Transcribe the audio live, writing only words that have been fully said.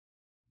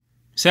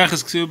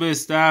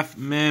Kesubos Daf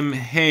Mem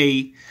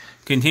Hey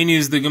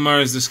continues the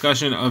Gemara's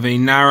discussion of a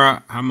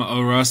Nara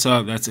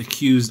Hama'orasa that's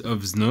accused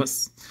of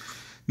znus.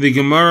 The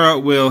Gemara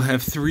will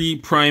have three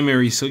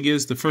primary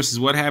sugyas. The first is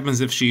what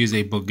happens if she is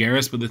a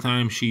bogeres by the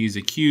time she is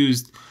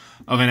accused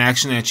of an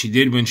action that she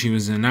did when she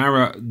was a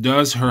Nara.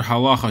 Does her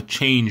halacha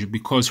change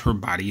because her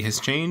body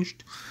has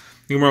changed?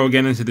 The Gemara will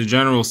get into the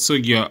general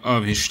sugya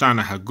of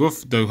Hishtana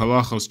Haguf. The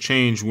halachos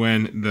change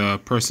when the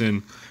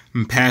person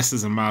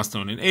passes a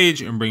milestone in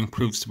age and bring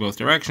proofs to both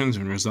directions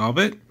and resolve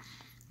it.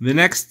 The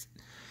next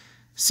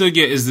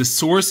sugya is the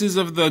sources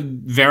of the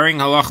varying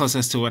halachos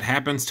as to what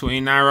happens to a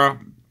Nara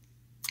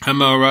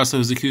Hama'orasa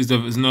who's accused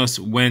of znus.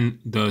 When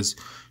does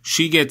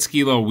she get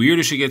skila? Where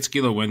does she get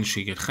skila? When does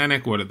she get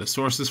chenek? What are the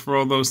sources for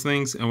all those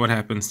things? And what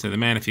happens to the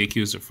man if he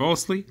accused her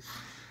falsely?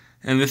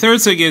 And the third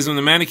sugya is when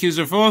the man accused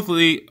her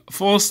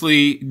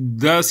falsely,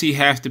 does he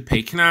have to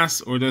pay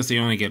knas or does he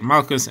only get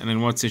malchus? And in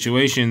what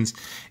situations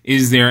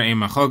is there a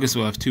machlokes?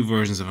 We'll have two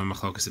versions of a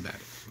machlokes about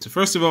it. So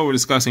first of all, we're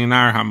discussing a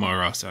Nara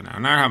Hama'orasa. Now, a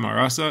Nara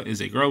Hama'orasa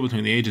is a girl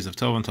between the ages of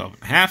 12 and 12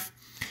 and a half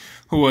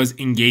who was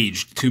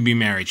engaged to be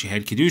married. She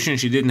had kedushin,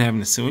 she didn't have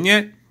nesuin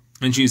yet,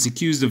 and she is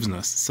accused of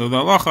znus. So the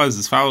halacha is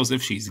as follows: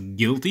 if she's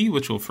guilty,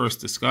 which we'll first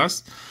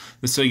discuss,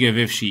 the sugya of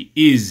if she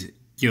is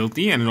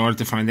guilty, and in order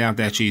to find out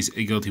that she's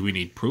guilty, we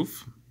need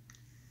proof.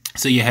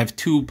 So you have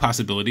two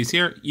possibilities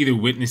here. Either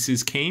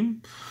witnesses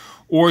came,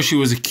 or she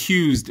was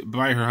accused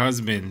by her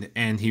husband,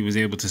 and he was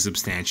able to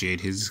substantiate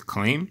his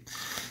claim.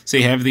 So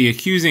you have the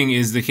accusing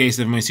is the case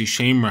of Mosi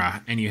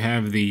Shemra, and you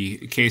have the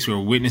case where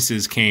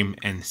witnesses came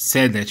and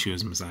said that she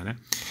was Mazana.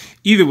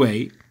 Either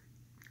way,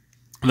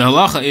 the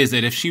halacha is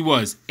that if she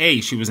was A,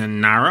 she was a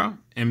Nara,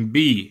 and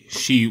B,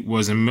 she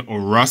was a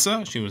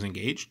Orasa, she was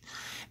engaged,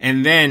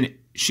 and then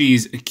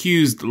she's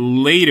accused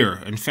later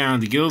and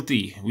found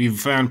guilty. We've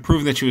found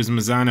proof that she was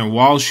Mazana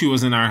while she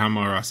was an Nara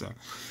Hama'orasa.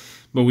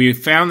 But we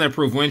found that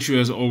proof when she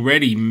was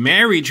already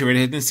married, she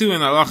already had nesuin,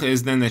 and the halacha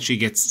is then that she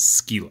gets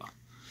skila.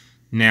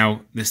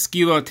 Now, the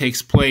skila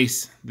takes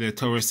place, the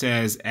Torah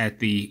says, at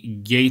the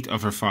gate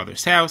of her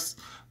father's house,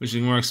 which the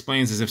Gemara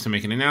explains as if to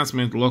make an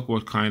announcement, look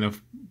what kind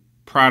of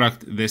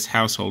product this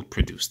household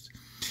produced.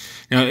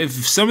 Now, if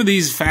some of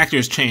these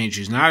factors change,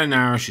 she's not a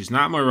Nara, she's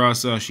not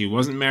Marasa, she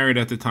wasn't married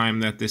at the time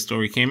that this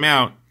story came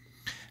out,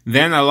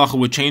 then halacha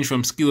would change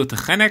from skila to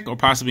chenek, or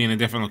possibly in a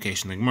different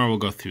location. The Gemara will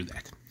go through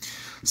that.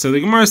 So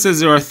the Gemara says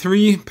there are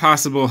three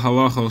possible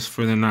halachos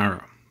for the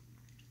Nara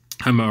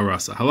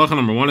Hama'orasa. Halacha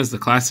number one is the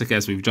classic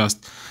as we've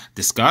just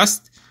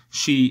discussed.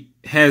 She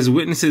has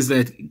witnesses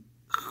that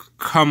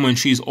come when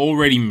she's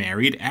already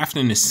married, after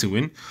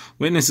nesuin.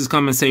 Witnesses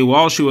come and say,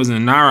 while she was a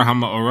Nara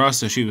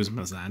Hama'orasa, she was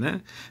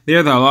Mazana.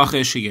 There the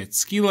halacha is she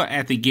gets skila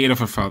at the gate of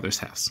her father's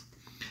house.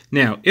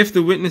 Now, if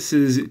the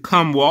witnesses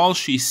come while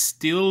she's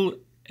still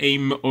a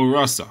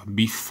Ma'orasa,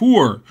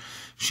 before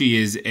she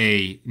is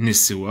a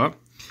Nesua,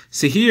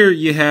 so here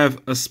you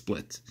have a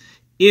split.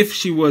 If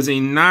she was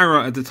a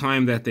Nara at the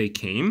time that they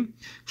came,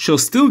 she'll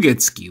still get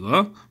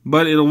skila,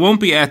 but it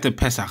won't be at the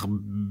Pesach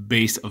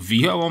base of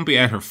Via, it won't be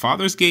at her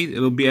father's gate,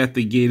 it'll be at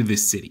the gate of the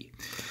city.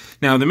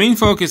 Now, the main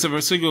focus of our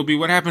sugya will be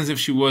what happens if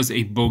she was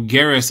a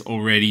bogeres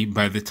already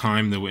by the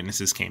time the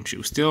witnesses came. She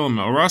was still a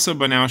Ma'orasa,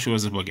 but now she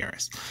was a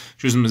bogeres.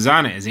 She was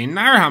Mazana as a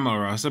Nara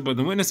HaMa'orasa, but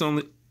the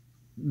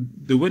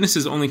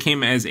witnesses only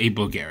came as a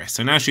bogeres.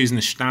 So now she's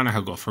Nishtana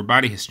Haguf. Her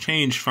body has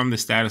changed from the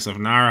status of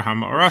Nara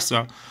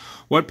HaMa'orasa.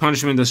 What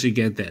punishment does she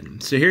get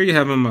then? So here you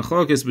have a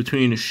machlokes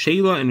between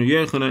Sheila and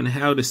Yochanan and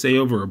how to say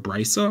over a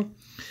brisa.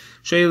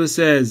 Sheila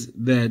says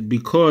that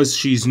because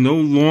she's no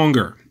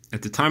longer,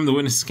 at the time the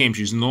witnesses came,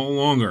 she's no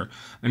longer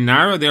a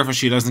Nara, therefore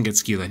she doesn't get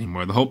skila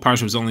anymore. The whole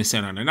parsha was only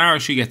said on a Nara,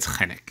 she gets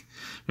chenek.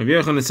 Rav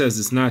Yochanan says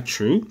it's not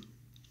true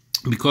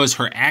because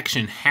her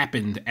action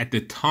happened at the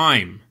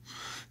time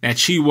that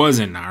she was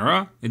a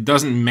Nara. It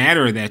doesn't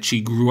matter that she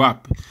grew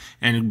up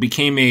and it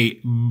became a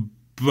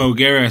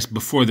bogeres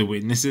before the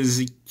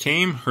witnesses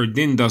came. Her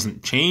din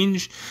doesn't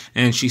change,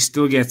 and she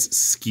still gets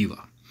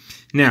skila.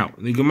 Now,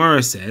 the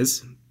Gemara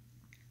says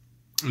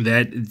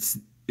that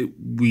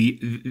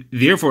we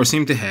therefore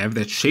seem to have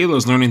that Sheila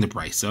is learning the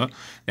brisa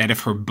that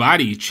if her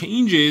body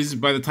changes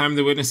by the time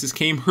the witnesses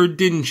came, her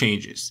din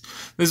changes.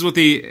 This is what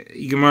the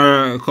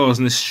Gemara calls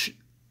nishtana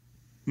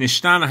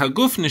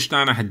haguf,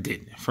 nishtana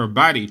hadin. If her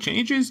body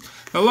changes,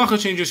 the halacha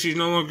changes. She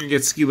no longer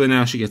gets skila,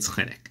 now she gets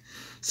chenek.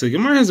 So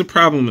Gemara has a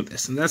problem with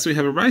this, and that's we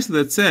have a brisa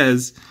that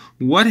says,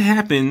 what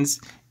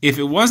happens if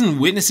it wasn't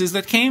witnesses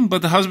that came,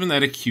 but the husband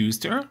that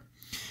accused her,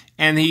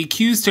 and he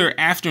accused her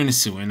after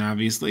Nesuin,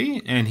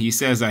 obviously, and he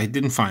says, I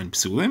didn't find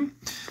Psulim,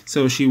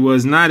 so she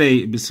was not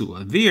a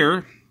Besula.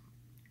 There,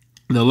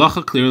 the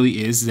halacha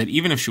clearly is that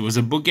even if she was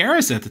a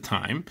Bogeres at the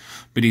time,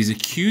 but he's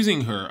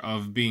accusing her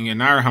of being a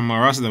Nara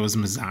Hama'orasa that was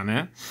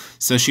Mazana,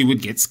 so she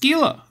would get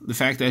skila. The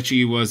fact that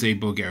she was a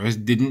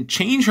Bogeres didn't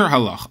change her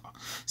halacha.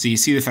 So you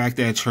see the fact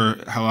that her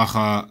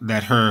halacha,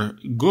 that her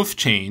guf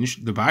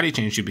changed, the body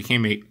changed, she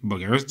became a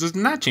bogeres, does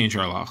not change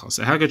her halacha.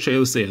 So how could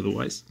Sheila say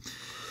otherwise?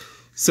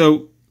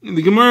 So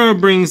the Gemara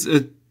brings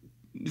a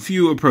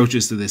few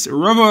approaches to this.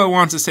 Rava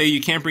wants to say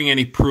you can't bring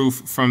any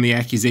proof from the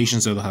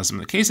accusations of the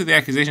husband. The case of the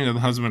accusations of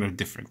the husband are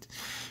different,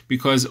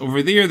 because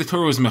over there the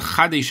Torah was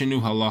mechadesh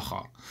anu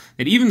halacha,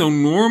 that even though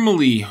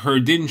normally her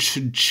din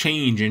should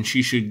change and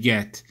she should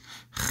get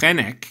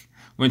chenek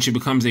when she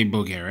becomes a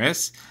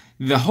bogeres,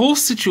 the whole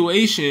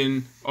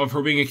situation of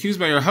her being accused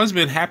by her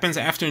husband happens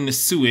after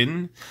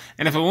Nisuin,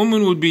 and if a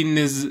woman would be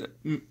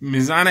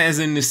mizana as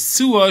a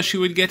Nisua, she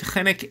would get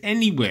chenek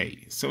anyway.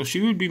 So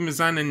she would be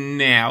mizana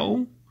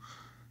now.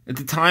 At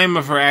the time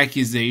of her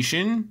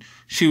accusation,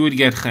 she would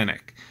get chenek.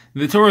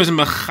 The Torah is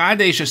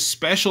mechadesh, a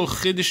special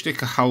chiddush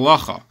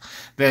halacha,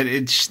 that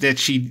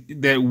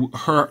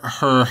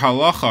her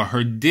halacha,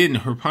 her din,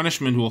 her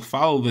punishment will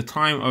follow the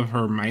time of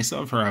her maisa,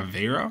 of her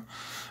avera,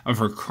 of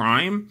her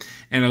crime,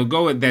 and it'll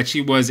go that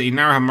she was a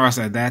nar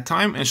hamarasa at that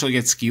time, and she'll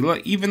get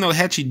skila, even though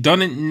had she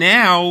done it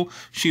now,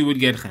 she would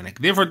get chenek.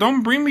 Therefore,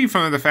 don't bring me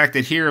from the fact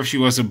that here, if she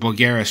was a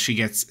bogeres, she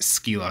gets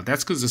skila.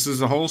 That's because this is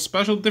a whole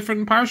special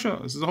different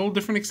parsha. This is a whole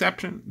different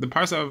exception. The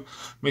parsha of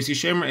Mesi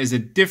Shemer is a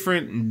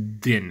different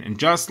din, and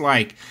just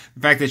like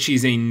the fact that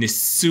she's a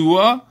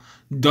nisua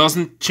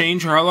doesn't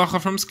change her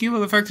halacha from skila,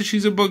 the fact that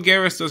she's a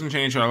bogeres doesn't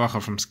change her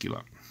halacha from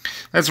skila.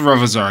 That's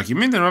Rava's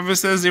argument, and Rava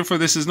says, therefore,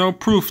 this is no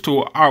proof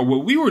to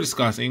what we were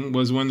discussing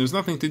was when there's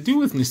nothing to do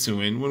with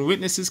Nisuin, when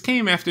witnesses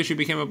came after she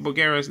became a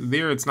Bogeres.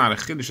 There, it's not a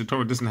Chiddush. The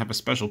Torah doesn't have a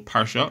special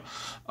parsha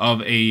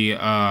of a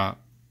Nar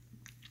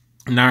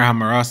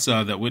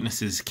HaMarasa that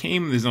witnesses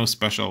came. There's no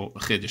special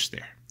Chiddush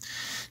there.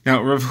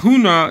 Now, Rav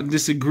Huna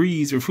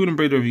disagrees, Rav Huna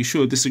Breder of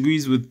Yeshua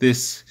disagrees with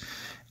this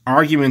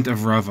argument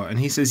of Rava, and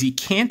he says he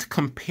can't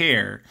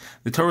compare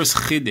the Torah's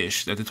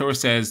Chiddush, that the Torah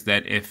says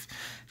that if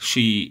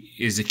she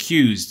is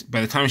accused by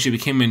the time she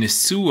became a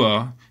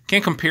Nesua,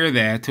 can't compare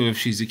that to if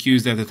she's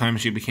accused at the time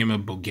she became a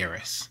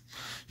Bogeres.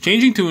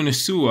 Changing to a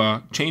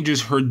Nesua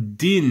changes her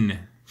din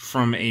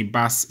from a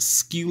Bas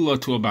Skila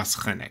to a Bas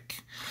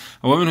Chenek.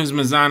 A woman who's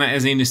Mazana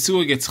as a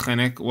Nesua gets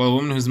Chenek, while a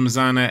woman who's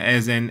Mazana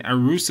as an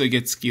Arusa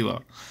gets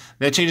Skila.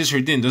 That changes her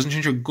din, doesn't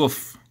change her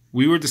guf.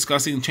 We were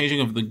discussing the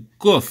changing of the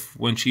guf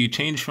when she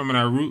changed from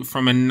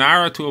a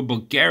Nara to a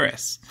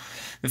Bogeres.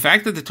 The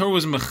fact that the Torah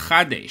was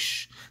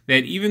Mechadesh,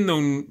 that even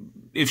though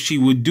if she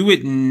would do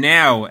it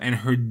now and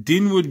her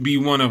din would be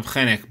one of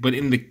chenek, but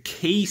in the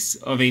case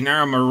of a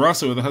nara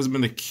marasa where the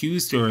husband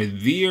accused her,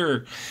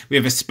 there we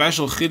have a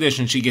special chiddush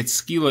and she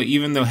gets skila,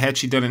 even though had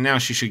she done it now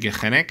she should get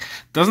chenek,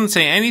 doesn't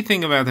say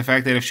anything about the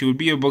fact that if she would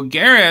be a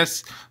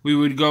bogeres, we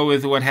would go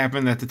with what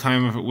happened at the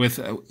time of with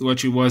what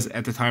she was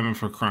at the time of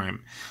her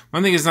crime.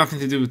 One thing has nothing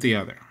to do with the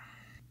other.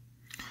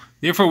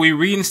 Therefore, we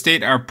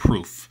reinstate our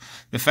proof.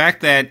 The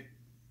fact that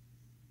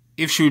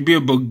if she would be a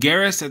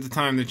bogeres at the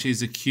time that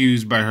she's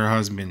accused by her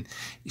husband,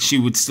 she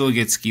would still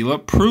get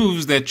skila,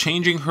 proves that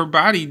changing her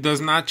body does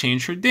not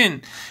change her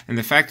din. And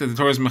the fact that the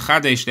Torah is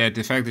mechadesh, that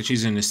the fact that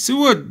she's in a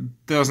nesua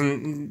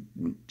doesn't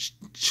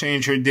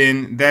change her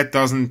din, that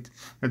doesn't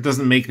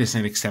make this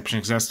an exception,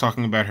 because that's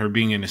talking about her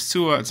being in a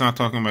nesua. It's not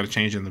talking about a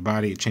change in the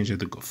body, a change of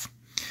the guf.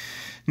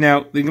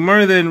 Now, the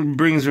Gemara then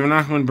brings Rav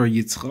Nachman bar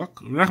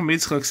Yitzchak. Rav Nachman bar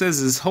Yitzchak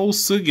says this whole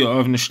sugya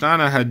of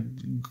Nishtana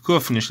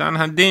had-guf, Nishtana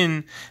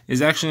had-din,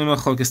 is actually a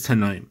machlokes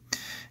Tanaim.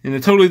 In a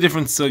totally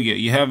different sugya,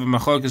 you have a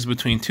machlokes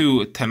between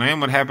two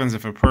Tanaim. What happens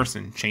if a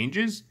person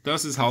changes?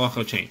 Does his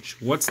halacha change?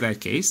 What's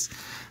that case?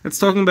 That's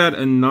talking about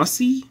a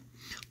nasi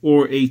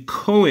or a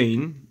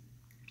kohen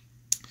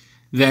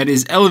that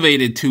is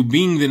elevated to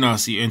being the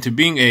nasi and to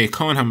being a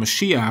kohen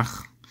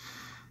HaMashiach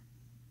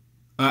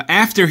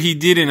after he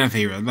did an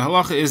Avera. The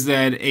halacha is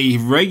that a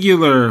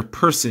regular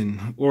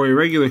person or a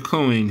regular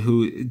Kohen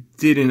who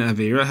did an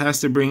Avera has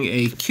to bring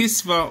a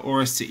kisva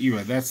or a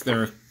se'ira. That's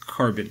their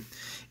carbon.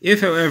 If,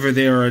 however,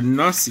 they are a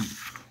nasi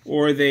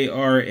or they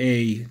are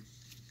a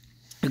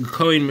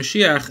Kohen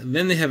Mashiach,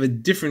 then they have a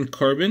different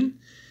carbon.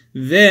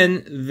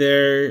 Then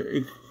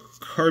their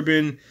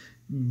carbon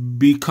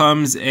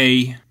becomes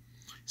a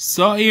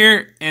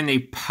sa'ir and a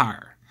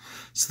par.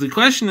 So the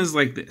question is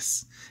like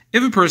this.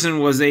 If a person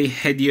was a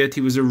hedyot,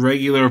 he was a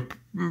regular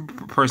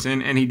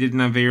person, and he did an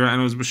avera and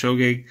it was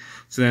b'shogeg,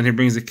 so then he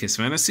brings a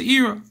kisva and a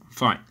se'ira.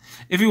 Fine.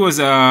 If he was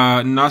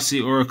a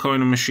nasi or a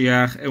kohen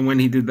mashiach, and when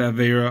he did the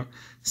avera,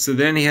 so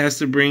then he has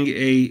to bring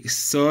a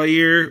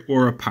sa'ir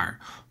or a par.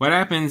 What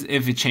happens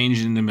if it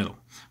changed in the middle?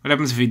 What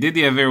happens if he did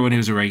the avera when he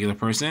was a regular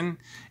person,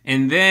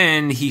 and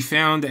then he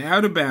found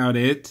out about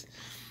it,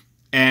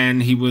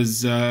 and he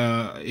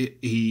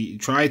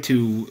tried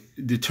to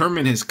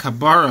determine his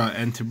kabara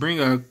and to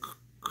bring a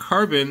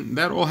carbon?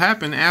 That all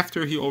happened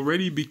after he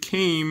already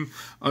became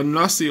a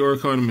nasi or a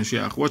kohen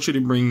mashiach. What should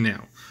he bring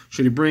now?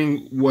 Should he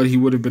bring what he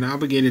would have been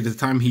obligated at the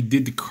time he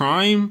did the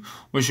crime,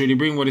 or should he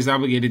bring what he's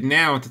obligated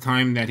now at the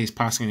time that he's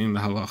passing in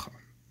the halacha?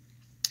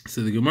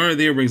 So the Gemara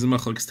there brings the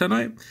machlokes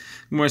Tanai.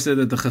 Gemara said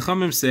that the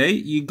Chachamim say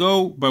you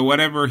go by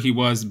whatever he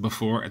was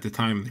before at the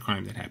time of the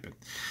crime that happened,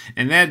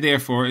 and that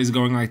therefore is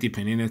going like the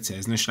opinion that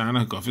says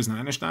Nishtana Guf is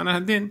not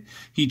Nishtana Hadin.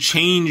 He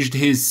changed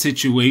his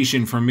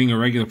situation from being a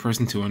regular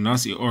person to a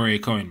nasi or a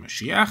kohen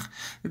mashiach.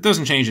 It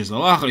doesn't change his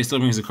halacha. He still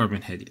brings a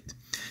carbon hedyot.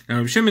 Now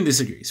Reb Shimon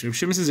disagrees. Reb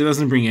Shimon says he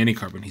doesn't bring any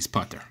carbon, he's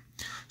pater.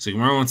 So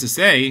Gemara wants to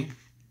say,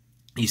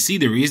 you see,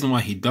 the reason why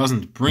he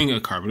doesn't bring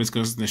a carbon is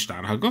because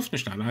Nishtan HaGuf,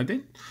 Nishtan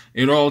HaDin.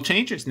 It all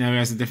changes. Now he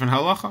has a different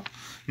halacha.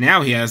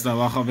 Now he has the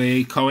halacha of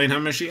a Kohen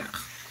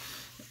HaMashiach.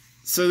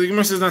 So the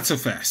Gemara says not so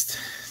fast.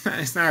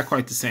 It's not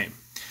quite the same.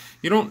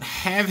 You don't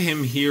have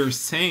him here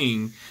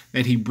saying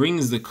that he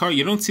brings the carbon.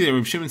 You don't see that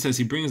Reb Shimon says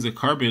he brings the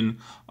carbon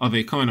of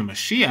a Kohen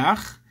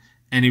HaMashiach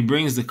and he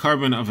brings the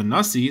carbon of a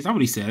Nasi. That's not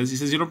what he says. He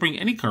says you don't bring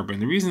any carbon.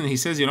 The reason he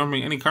says you don't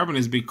bring any carbon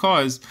is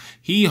because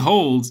he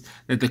holds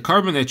that the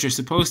carbon that you're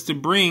supposed to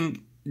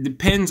bring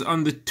depends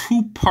on the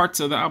two parts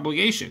of the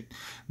obligation.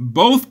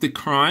 Both the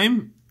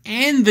crime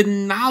and the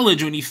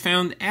knowledge when he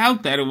found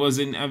out that it was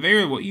an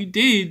Avera, what you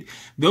did,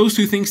 those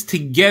two things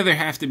together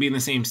have to be in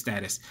the same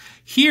status.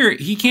 Here,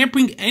 he can't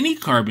bring any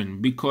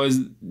carbon because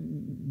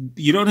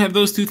you don't have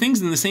those two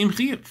things in the same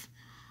chiyuv.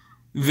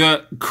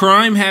 The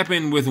crime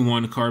happened with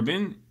one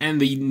carbon, and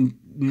the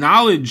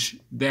knowledge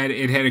that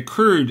it had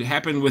occurred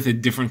happened with a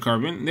different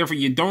carbon. Therefore,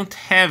 you don't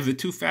have the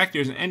two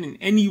factors and in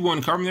any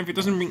one carbon. Therefore, it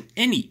doesn't bring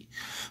any.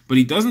 But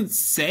he doesn't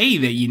say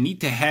that you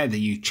need to have, that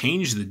you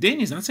change the din.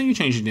 He's not saying you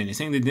change the din. He's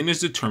saying the din is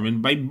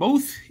determined by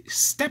both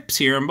steps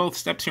here, and both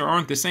steps here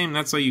aren't the same.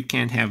 That's why you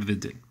can't have the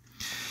din.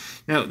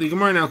 Now, the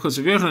Gemara now quotes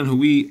Rav Yochanan, who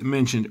we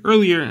mentioned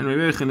earlier, and Rav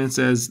Yochanan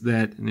says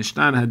that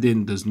Nishtan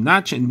HaDin does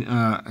not change,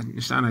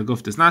 Nishtan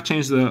HaGuf does not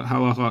change the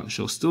halacha.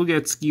 She'll still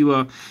get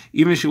skila,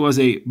 even if she was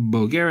a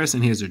bogeres,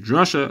 and here's a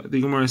drasha, the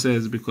Gemara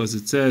says, because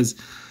it says,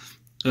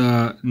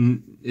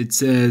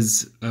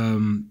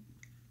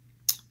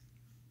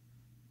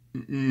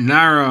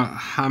 Nara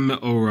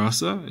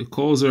Hameorasa. It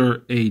calls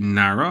her a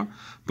Nara,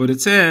 but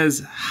it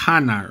says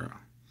Hanara.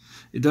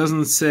 It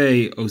doesn't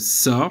say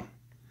Osa.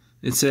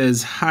 It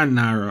says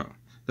Hanara.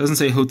 It doesn't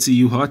say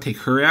Hotziyuha, take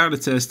her out.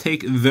 It says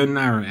take the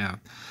Nara out.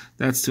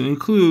 That's to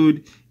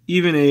include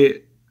even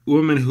a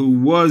woman who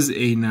was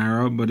a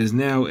Nara but is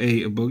now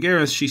a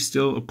Bogeres. She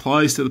still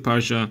applies to the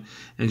Parsha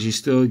and she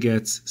still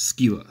gets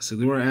Skila. So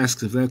the Gemara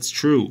asks if that's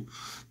true,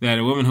 that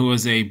a woman who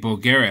was a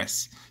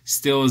Bogeres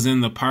still is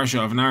in the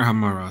Parsha of Nar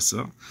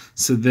HaMarasa.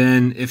 So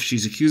then if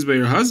she's accused by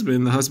her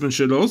husband, the husband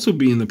should also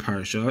be in the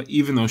Parsha,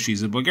 even though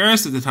she's a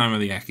Bogeres at the time of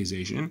the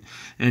accusation.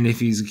 And if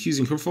he's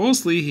accusing her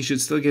falsely, he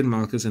should still get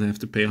Malchus and have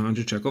to pay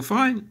 100 shekel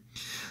fine.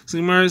 So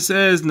the Gemara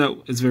says,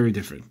 no, it's very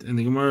different. And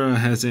the Gemara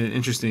has an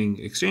interesting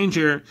exchange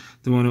here.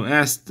 The one who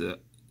asked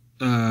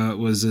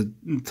was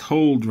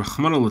told,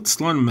 Rachmana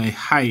litzlan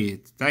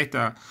mehayit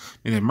daita,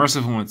 may the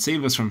merciful one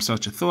save us from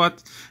such a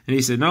thought. And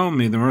he said, no,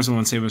 may the merciful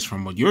one save us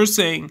from what you're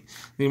saying.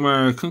 The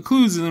Gemara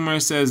concludes, and the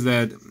Gemara says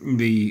that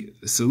the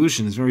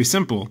solution is very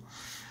simple.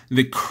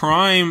 The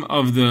crime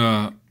of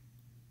the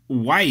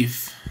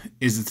wife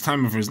is at the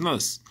time of her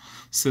znus.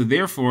 So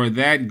therefore,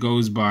 that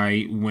goes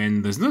by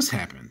when the znus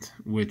happened,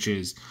 which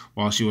is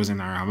while she was in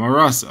Nar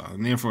HaMarasa.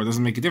 And therefore, it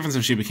doesn't make a difference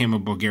if she became a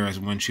Bogeres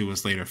when she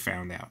was later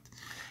found out.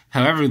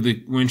 However,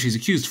 when she's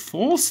accused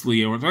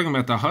falsely, and we're talking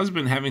about the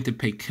husband having to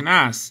pay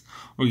knas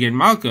or get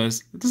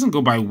malchus, it doesn't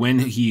go by when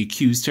he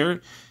accused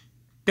her.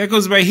 That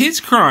goes by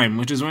his crime,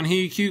 which is when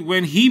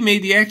he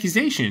made the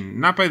accusation,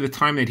 not by the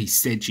time that he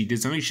said she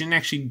did something. She didn't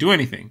actually do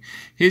anything.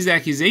 His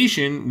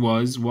accusation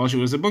was while she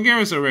was a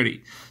Bogeres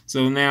already.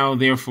 So now,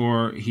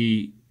 therefore,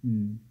 he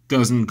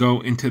doesn't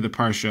go into the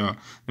Parsha.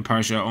 The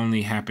Parsha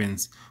only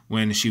happens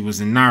when she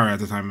was in Nara at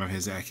the time of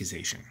his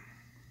accusation.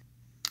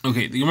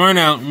 Okay, the Gemara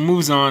now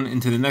moves on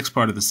into the next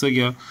part of the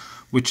sugya,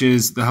 which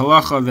is the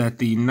halacha that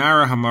the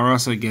Nara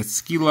Hamarasa gets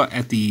skila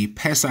at the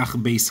Pesach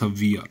Beis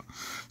Havia.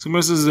 So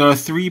Gemara says there are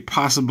three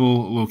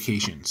possible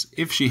locations.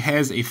 If she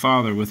has a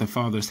father with a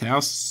father's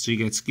house, she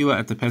gets skila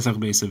at the Pesach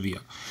Beis Havia.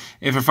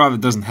 If her father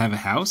doesn't have a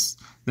house,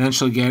 then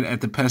she'll get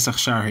at the Pesach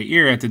Shar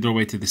Ha'ir at the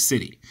doorway to the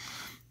city.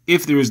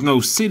 If there is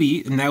no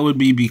city, and that would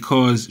be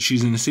because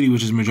she's in a city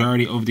which is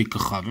majority of the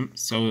Kachavim,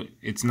 so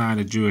it's not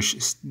a Jewish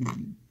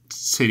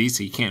city,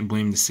 so you can't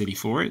blame the city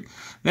for it,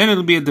 then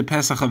it'll be at the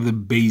Pesach of the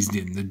Beis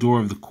Din, the door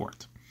of the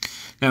court.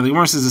 Now the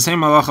Gemara says the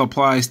same halacha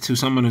applies to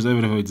someone who's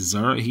over Avodah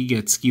Zarah. He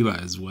gets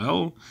skila as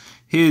well.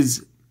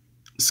 His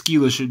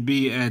skila should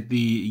be at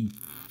the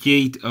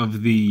gate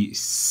of the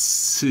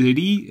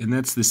city, and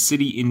that's the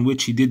city in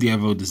which he did the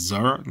Avodah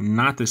Zarah,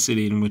 not the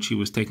city in which he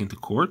was taken to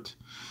court.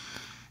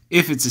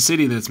 If it's a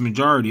city that's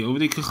majority over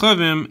the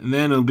Kachavim,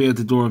 then it'll be at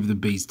the door of the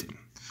Beis Din.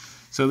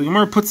 So the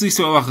Gemara puts these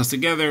two halachas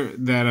together,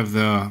 that of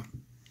the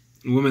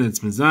woman that's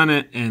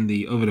mezana and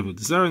the Oved Avodah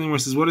Zarah. And the Gemara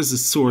says, what is the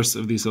source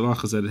of these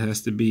halachas that it has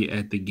to be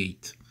at the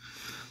gate?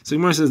 So the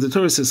Gemara says, the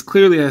Torah says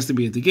clearly it has to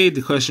be at the gate.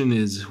 The question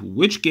is,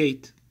 which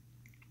gate?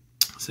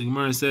 So the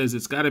Gemara says,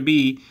 it's got to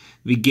be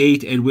the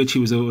gate at which he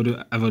was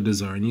Avodah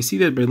Zarah. And you see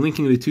that by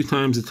linking the two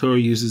times the Torah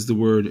uses the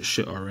word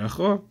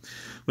she'arecha.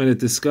 When it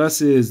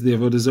discusses the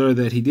Avodah Zarah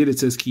that he did, it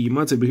says, Ki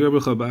yimatze b'hir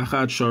b'cha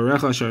ba'achad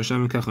she'arecha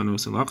she'arshem kacha no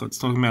salach. It's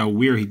talking about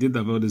where he did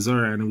the Avodah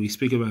Zarah, and we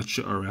speak about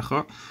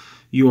she'arecha,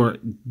 your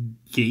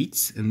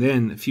gates, and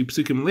then a few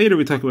psukim later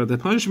we talk about the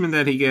punishment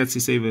that he gets. He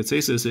says, el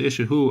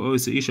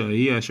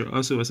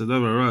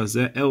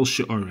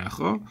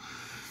she'arecha.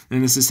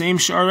 And it's the same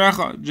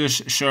sharecha,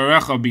 just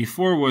sharecha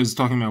before was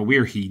talking about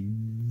where he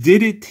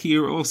did it.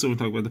 Here also we're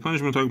talking about the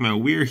punishment, we're talking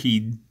about where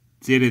he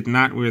did it,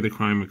 not where the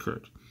crime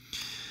occurred.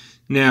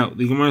 Now,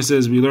 the Gemara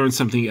says we learn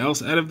something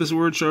else out of this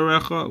word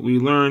sharecha. We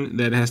learn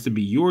that it has to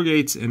be your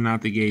gates and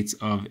not the gates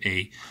of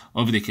the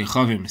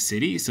Kechavim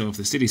city. So if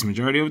the city's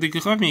majority of the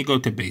Kechavim, you go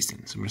to Beis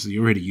Din. So Gemara says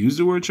you already used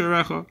the word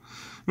sharecha.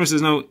 Gemara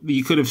says no,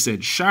 you could have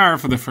said shar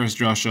for the first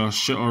drasha.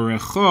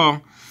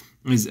 Sharecha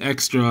is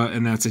extra,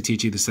 and that's a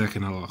teaching the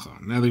second halacha.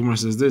 Now the Gemara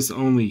says this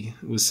only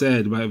was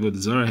said by Avodah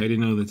Zarah. I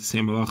didn't know that the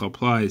same halacha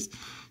applies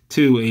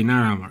to a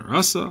nara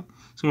marasa.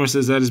 So Gemara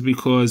says that is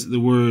because the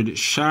word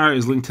shar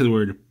is linked to the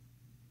word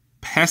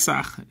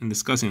Pesach. In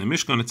discussing the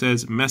Mishkan, it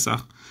says Mesach.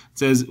 It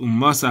says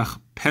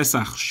Umasach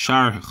Pesach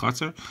Shar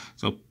HaChatzar.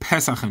 So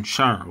Pesach and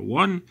Shar are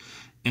one.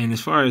 And as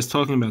far as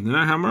talking about the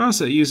Nar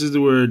HaMarasa, it uses the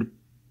word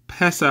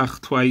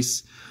Pesach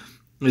twice.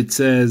 It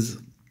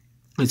says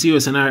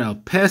Etzios Anar El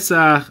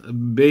Pesach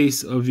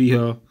Beis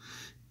Aviha,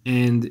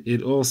 and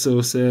it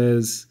also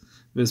says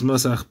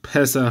Vesmasach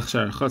Pesach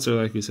Shar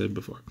HaChatzar, like we said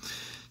before.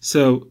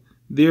 So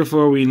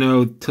therefore, we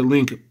know to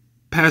link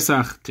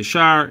Pesach to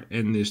Shar,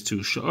 and there's two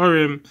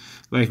Sha'arim,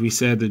 like we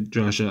said, the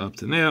drasha up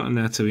to now, and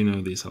that's how we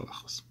know these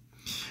halachos.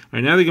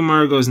 Alright, now the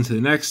Gemara goes into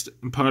the next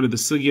part of the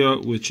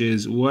sugya, which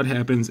is what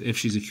happens if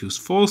she's accused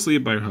falsely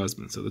by her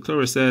husband. So the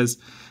Torah says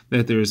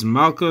that there is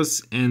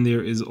malchus, and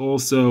there is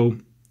also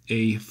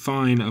a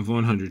fine of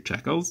 100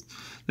 shekels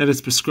that is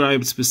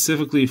prescribed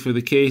specifically for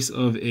the case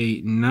of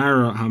a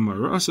nara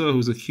hamarasa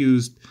who's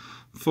accused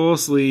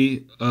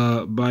falsely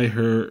by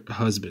her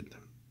husband.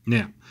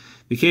 Now,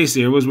 the case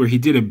there was where he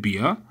did a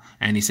bia,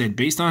 and he said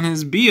based on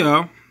his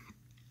bia,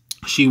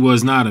 she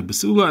was not a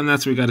basula, and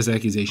that's where he got his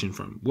accusation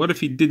from. What if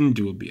he didn't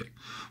do a bia?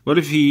 What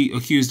if he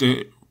accused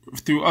her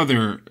through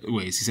other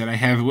ways? He said, I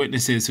have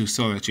witnesses who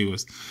saw that she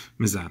was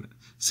mizana.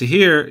 So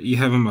here you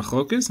have a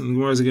machlokas, and the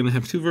Gemara is going to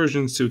have two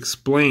versions to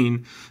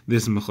explain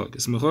this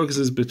machlokas. Machlokas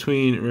is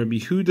between Rabbi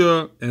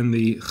Huda and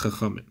the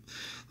Chachamim.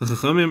 The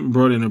Chachamim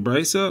brought in a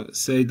brisa,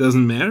 say it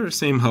doesn't matter,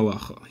 same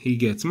halacha. He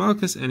gets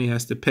malchus and he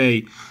has to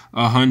pay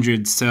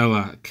 100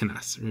 sela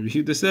knas. Rabbi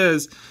Huda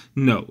says,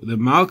 no, the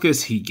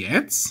malchus he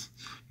gets,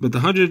 but the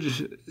 100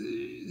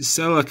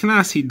 sela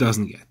knas he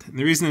doesn't get. And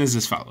the reason is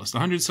as follows. The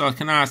 100 sela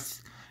knas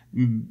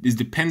is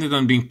dependent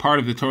on being part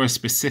of the Torah's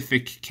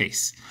specific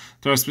case.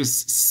 Torah's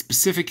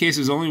specific case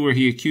is only where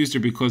he accused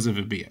her because of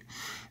a bia.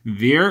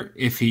 There,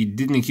 if he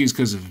didn't accuse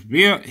because of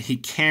bia, he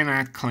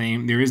cannot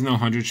claim, there is no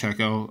 100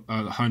 shekel,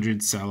 100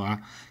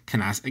 sela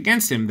kanas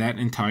against him. That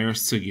entire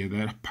sugya,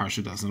 that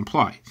parsha doesn't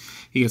apply.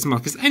 He gets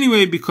malchus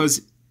anyway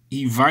because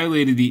he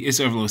violated the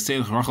Isser of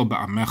Loseil Rachel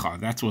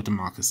Ba'amecha. That's what the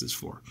malchus is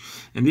for.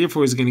 And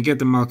therefore he's going to get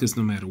the malchus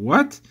no matter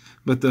what,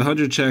 but the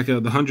 100 shekel,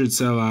 the 100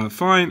 sela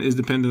fine is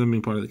dependent on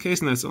being part of the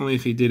case, and that's only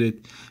if he did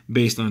it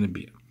based on a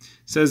bia.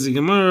 Says the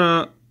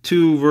Gemara,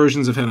 two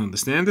versions of how to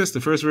understand this. The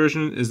first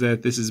version is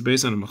that this is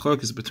based on a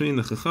machlokes between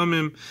the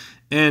Chachamim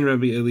and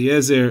Rabbi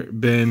Eliezer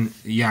ben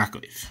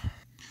Yaakov.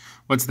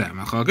 What's that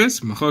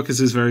machlokes? Machlokes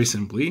is very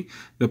simply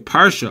the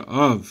parsha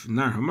of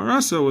Nar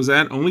HaMarasa was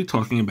that only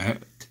talking about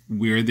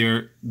where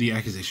the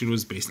accusation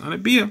was based on a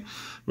bia.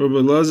 Rabbi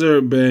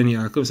Eliezer ben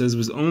Yaakov says it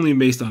was only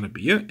based on a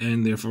bia,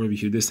 and therefore Rabbi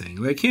Huda is saying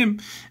like him,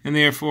 and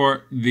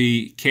therefore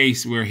the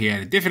case where he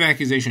had a different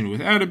accusation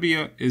without a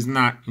bia is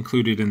not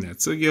included in that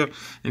sugya,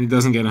 and he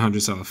doesn't get 100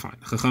 sela fine.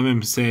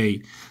 Chachamim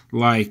say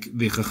like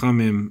the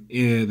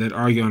Chachamim that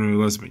argue on Rabbi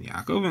Eliezer ben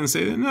Yaakov, and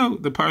say that no,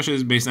 the parsha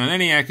is based on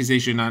any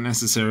accusation, not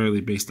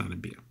necessarily based on a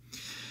bia.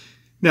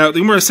 Now the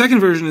Gemara's second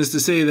version is to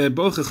say that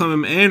both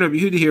Chachamim and Rabbi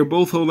Huda here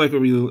both hold like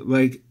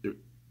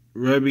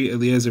Rabbi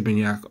Eliezer ben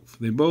Yaakov.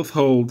 They both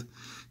hold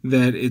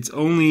that it's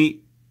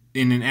only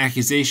in an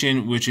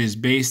accusation which is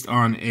based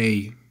on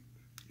a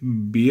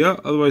bia,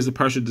 otherwise the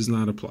parsha does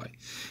not apply.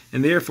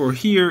 And therefore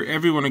here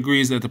everyone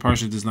agrees that the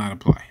parsha does not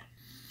apply.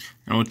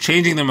 Now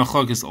changing the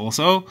machlokes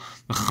also,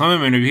 the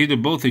Chachamim and Rabbi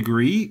Huda both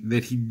agree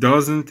that he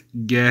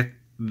doesn't get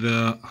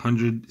the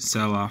 100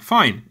 sela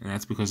fine, and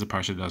that's because the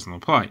parsha doesn't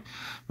apply.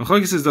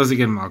 Machlokes says, does he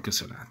get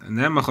malchus or not? And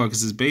that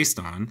machlokes is based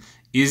on,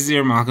 is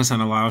there malchus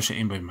on a lav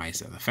she'ein by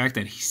maisa? The fact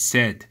that he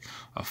said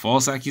a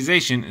false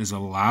accusation is a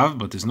lav,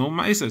 but there's no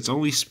maisa, it's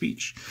only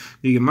speech.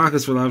 You get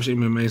malchus for lav she'ein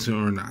by maisa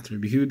or not?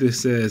 Rabbi Huda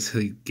says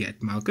he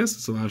get malchus,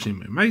 it's a lav she'ein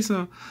by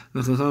maisa.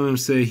 The Chachamim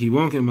say he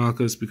won't get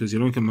malchus because you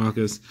don't get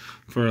malchus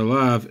for a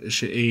lav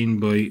she'ein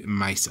by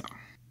maisa.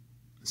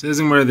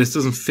 Says in where this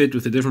doesn't fit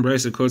with a different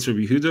brisa quotes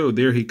Rabbi Huda.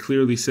 There he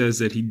clearly says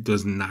that he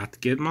does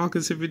not get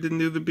malchus if he didn't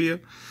do the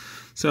bia.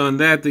 So on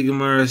that the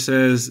Gemara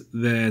says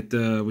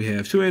that we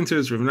have two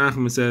answers. Rav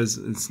Nachman says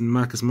it's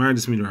malchus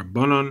mardis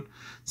midrabanan.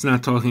 It's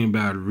not talking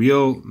about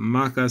real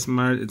malchus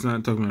mard. It's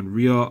not talking about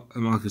real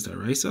malchus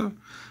daraisa.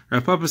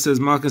 Rav Papa says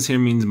malchus here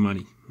means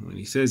money. When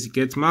he says he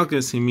gets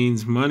malchus, he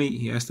means money.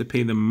 He has to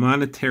pay the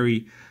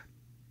monetary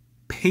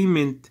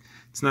payment.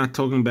 It's not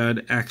talking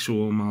about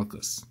actual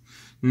malchus.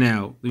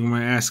 Now, the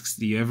Gemara asks,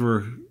 do you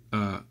ever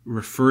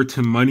refer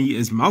to money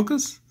as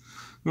malchus?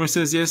 The Gemara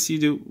says, yes, you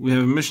do. We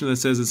have a mission that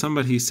says that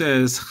somebody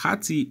says,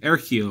 Chatzi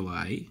erki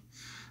olai,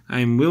 I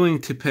am willing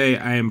to pay,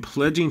 I am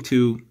pledging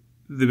to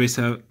the Beis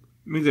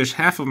HaMikdash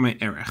half of my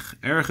erech.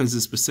 Erech is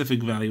a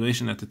specific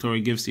valuation that the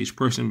Torah gives to each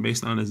person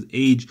based on his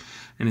age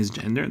and his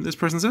gender. And this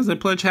person says, I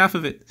pledge half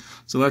of it.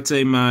 So let's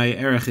say my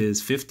erech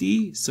is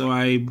 50, so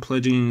I'm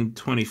pledging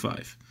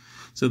 25.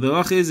 So the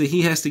halacha is that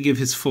he has to give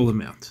his full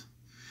amount.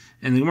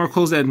 And the Gemara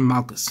calls that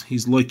malchus.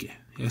 He's loike.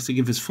 He has to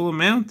give his full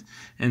amount.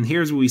 And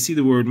here's where we see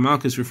the word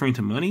malchus referring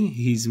to money.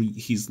 He's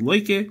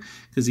loike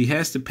because he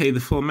has to pay the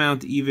full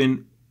amount,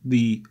 even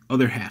the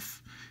other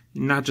half.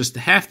 Not just the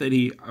half that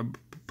he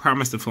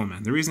promised the full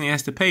amount. The reason he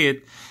has to pay it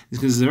is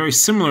because it's a very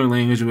similar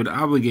language that would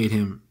obligate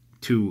him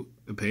to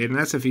pay it. And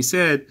that's if he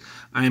said,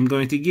 I am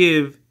going to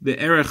give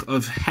the erech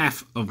of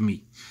half of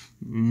me.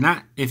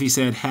 Not if he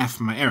said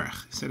half my erech.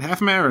 He said half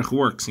my erech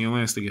works. He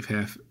only has to give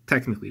half.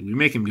 Technically, we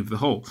make him give the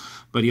whole,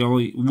 but he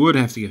only would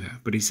have to give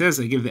half. But he says,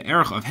 I give the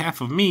erech of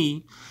half of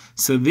me.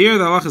 So there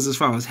the halacha is as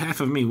follows.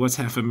 Half of me, what's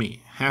half of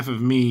me? Half of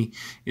me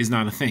is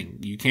not a thing.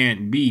 You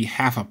can't be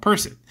half a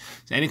person.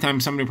 So anytime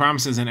somebody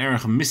promises an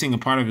erech missing a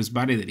part of his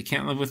body that he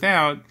can't live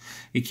without,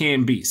 it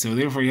can't be. So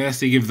therefore he has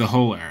to give the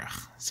whole erech.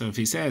 So if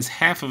he says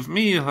half of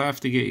me, he'll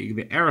have to give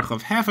the erech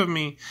of half of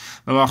me.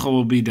 The halacha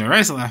will be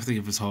deraisa, he'll have to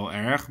give his whole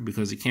erech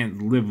because he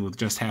can't live with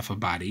just half a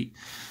body.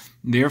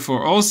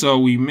 Therefore also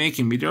we make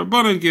him be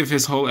derabanan give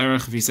his whole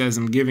erech if he says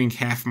I'm giving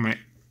half my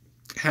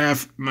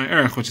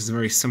erech, which is a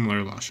very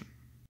similar lashon.